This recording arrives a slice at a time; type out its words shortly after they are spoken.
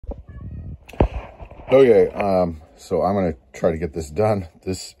Okay, so I'm going to try to get this done.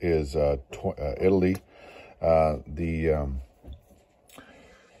 This is Italy. The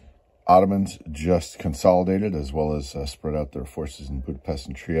Ottomans just consolidated as well as spread out their forces in Budapest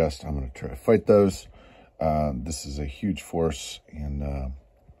and Trieste. I'm going to try to fight those. This is a huge force in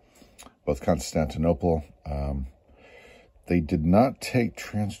both Constantinople. They did not take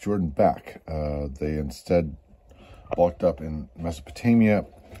Transjordan back. They instead bulked up in Mesopotamia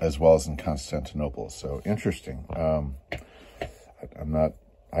as well as in Constantinople. So interesting. I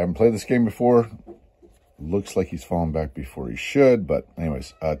haven't played this game before. Looks like he's fallen back before he should, but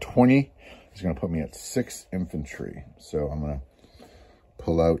anyways, 20 is going to put me at 6 infantry. So I'm going to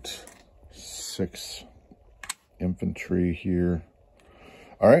pull out 6 infantry here.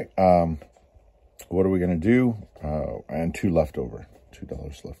 All right. What are we going to do? And 2 left over.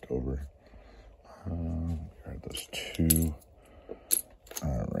 $2 left over. Grab those 2.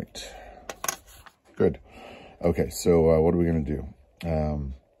 All right. Good. Okay, so what are we going to do?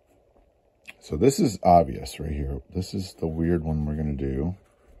 So this is obvious right here. This is the weird one we're going to do.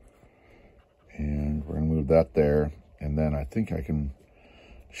 And we're going to move that there. And then I think I can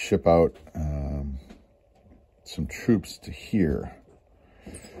ship out some troops to here.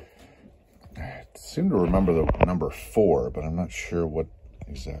 I seem to remember the number 4, but I'm not sure what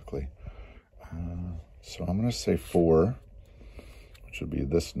exactly. So I'm going to say 4, which would be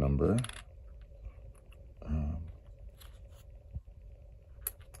this number.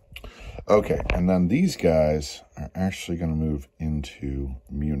 Okay, and then these guys are actually going to move into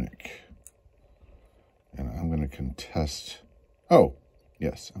Munich. And I'm going to contest... Oh,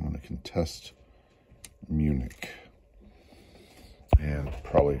 yes, I'm going to contest Munich. And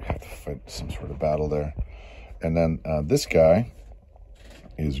probably have to fight some sort of battle there. And then this guy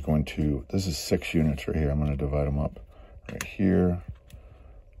is going to... This is 6 units right here. I'm going to divide them up right here.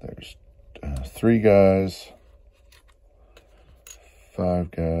 There's 3 guys.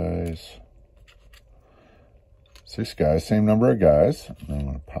 5 guys, 6 guys, same number of guys. And then I'm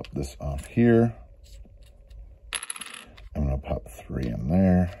going to pop this off here. I'm going to pop 3 in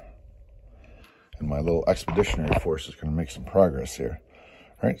there. And my little expeditionary force is going to make some progress here.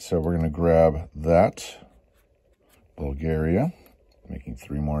 All right, so we're going to grab that. Bulgaria, making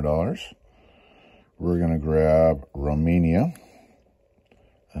 $3 more. We're going to grab Romania,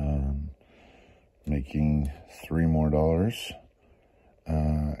 making $3 more.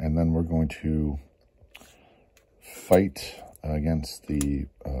 And then we're going to fight against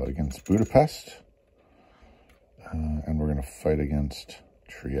Budapest, and we're going to fight against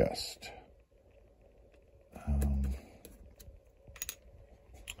Trieste.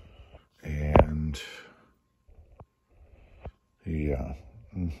 And yeah,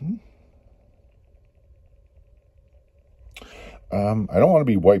 I don't want to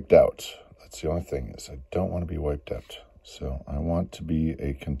be wiped out. That's the only thing, is I don't want to be wiped out. So I want to be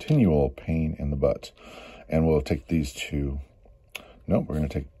a continual pain in the butt. And we'll take these 2. Nope, we're going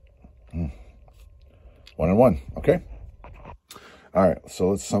to take 1 and 1. Okay. All right, so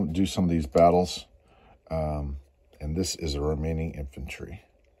let's do some of these battles. And this is a remaining infantry.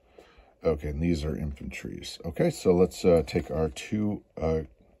 Okay, and these are infantries. Okay, so let's take our 2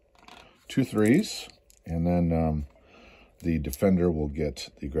 3s. And then the defender will get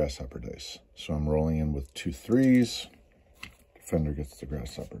the grasshopper dice. So I'm rolling in with 2 3s. Defender gets the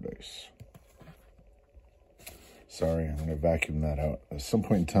grasshopper dice. Sorry, I'm going to vacuum that out at some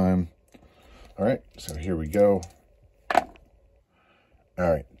point in time. All right, so here we go. All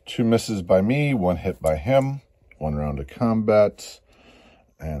right, 2 misses by me, 1 hit by him, 1 round of combat,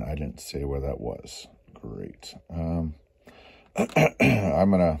 and I didn't say where that was. Great. I'm going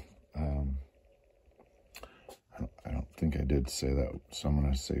to... I don't think I did say that, so I'm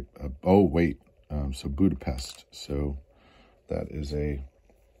going to say... oh, wait. So Budapest. So... That is a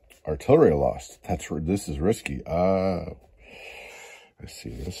artillery lost. That's where this is risky. I see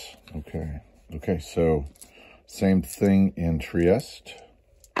this. Okay. Okay, so same thing in Trieste.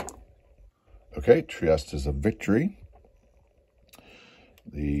 Okay, Trieste is a victory.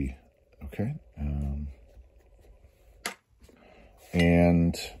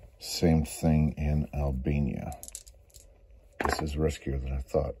 And same thing in Albania. This is riskier than I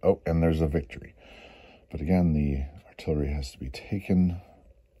thought. Oh, and there's a victory. But again, the artillery has to be taken.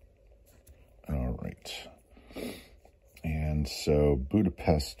 All right. And so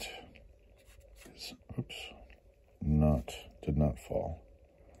Budapest is, did not fall.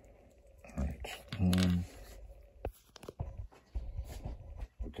 All right.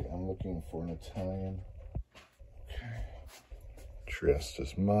 Okay, I'm looking for an Italian. Okay. Trieste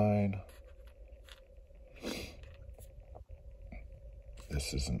is mine.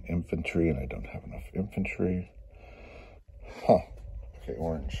 this is an infantry, and I don't have enough infantry. Huh. Okay,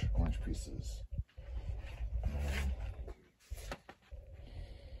 orange pieces.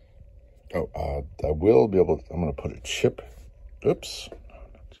 I will be able to, I'm going to put a chip. Oops.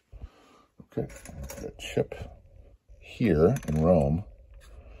 Okay, I'm going to put a chip here in Rome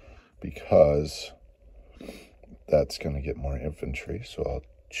because that's going to get more infantry. So I'll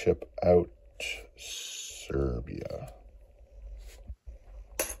chip out Serbia.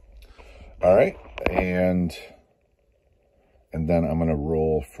 All right, and then I'm going to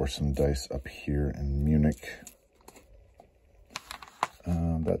roll for some dice up here in Munich.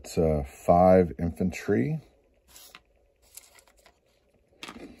 That's 5 infantry.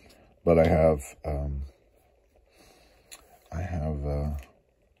 But I have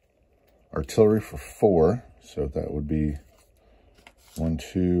artillery for 4, so that would be 1,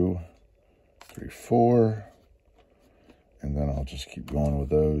 2, 3, 4, and then I'll just keep going with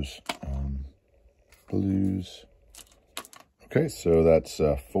those blues. Okay, so that's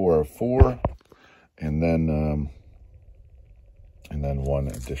 4 of 4, and then 1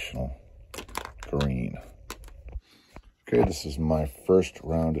 additional green. Okay, this is my first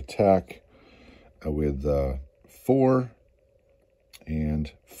round attack with 4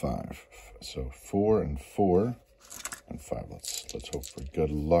 and 5. So 4 and 4 and 5. Let's hope for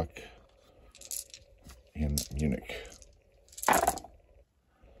good luck in Munich.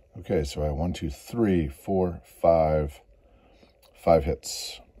 Okay, so I have 1, 2, 3, 4, 5. 5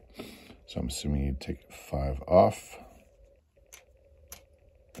 hits. So I'm assuming you'd take 5 off.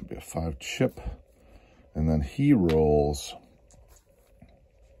 That'd be a 5 chip. And then he rolls,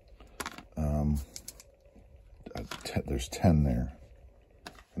 there's 10 there,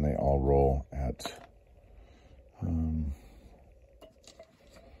 and they all roll at,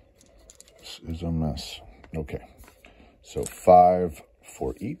 this is a mess. Okay, so 5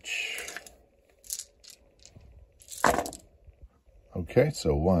 for each. Okay,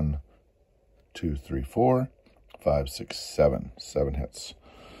 so 1, 2, 3, 4, 5, 6, 7. 7 hits.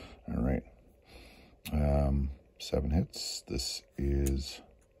 All right. 7 hits. This is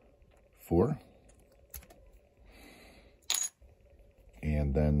 4.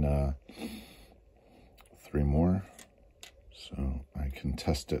 And then 3 more. So I can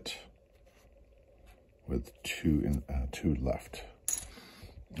test it with 2 left.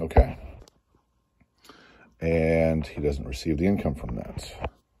 Okay. And he doesn't receive the income from that.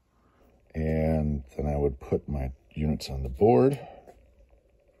 And then I would put my units on the board.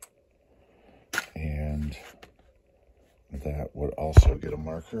 And that would also get a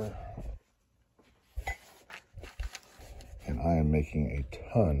marker. And I am making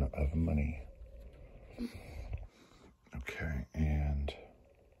a ton of money. Okay, and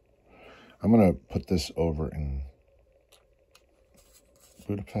I'm going to put this over in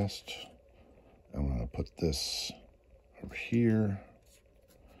Budapest. I'm going to put this over here.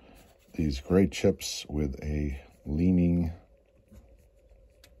 These gray chips with a leaning,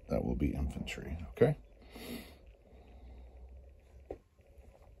 that will be infantry, okay?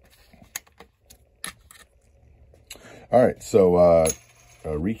 All right, so a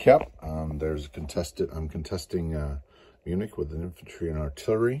recap. I'm contesting Munich with an infantry and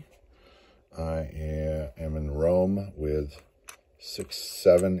artillery. I am in Rome with 6,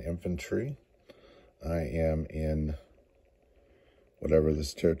 7 infantry. I am in whatever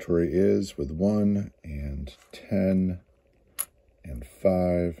this territory is with 1 and 10 and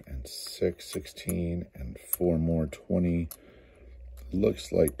 5 and 6, 16 and 4 more, 20.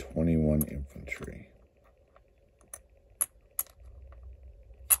 Looks like 21 infantry.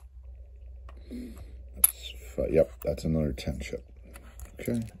 Yep, that's another 10 chip.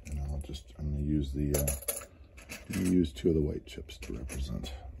 Okay, and I'm going to use use 2 of the white chips to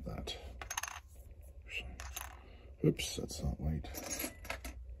represent that. Oops, that's not white.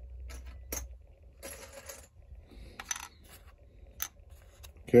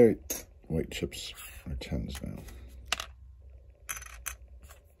 Okay, white chips are 10s now.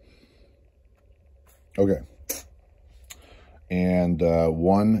 Okay. And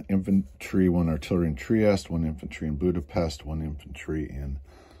 1 infantry, 1 artillery in Trieste, 1 infantry in Budapest, 1 infantry in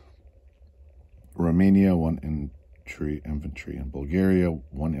Romania, 1 infantry in Bulgaria,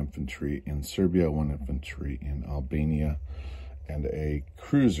 1 infantry in Serbia, 1 infantry in Albania, and a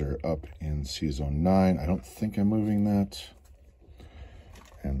cruiser up in C-Zone 9. I don't think I'm moving that.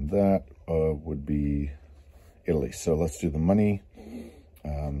 And that would be Italy. So let's do the money.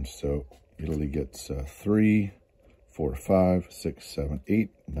 So Italy gets 3, 4, 5, 6, 7, 8,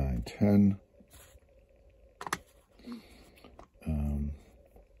 9, 10.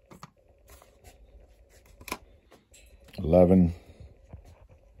 11,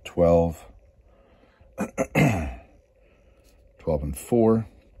 12, 12 and 4,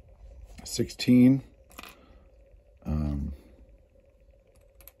 16,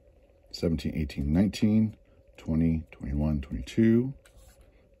 17, 18, 19, 20, 21, 22,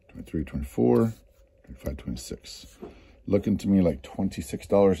 23, 24, 25, 26. Looking to me like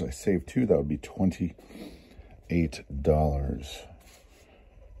 $26. I saved 2. That would be $28.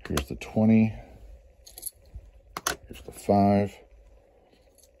 Here's the 20. Here's the 5.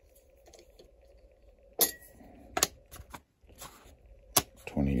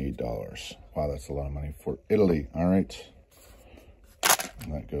 $28. Wow, that's a lot of money for Italy. All right.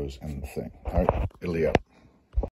 And that goes in the thing. All right, Italy out.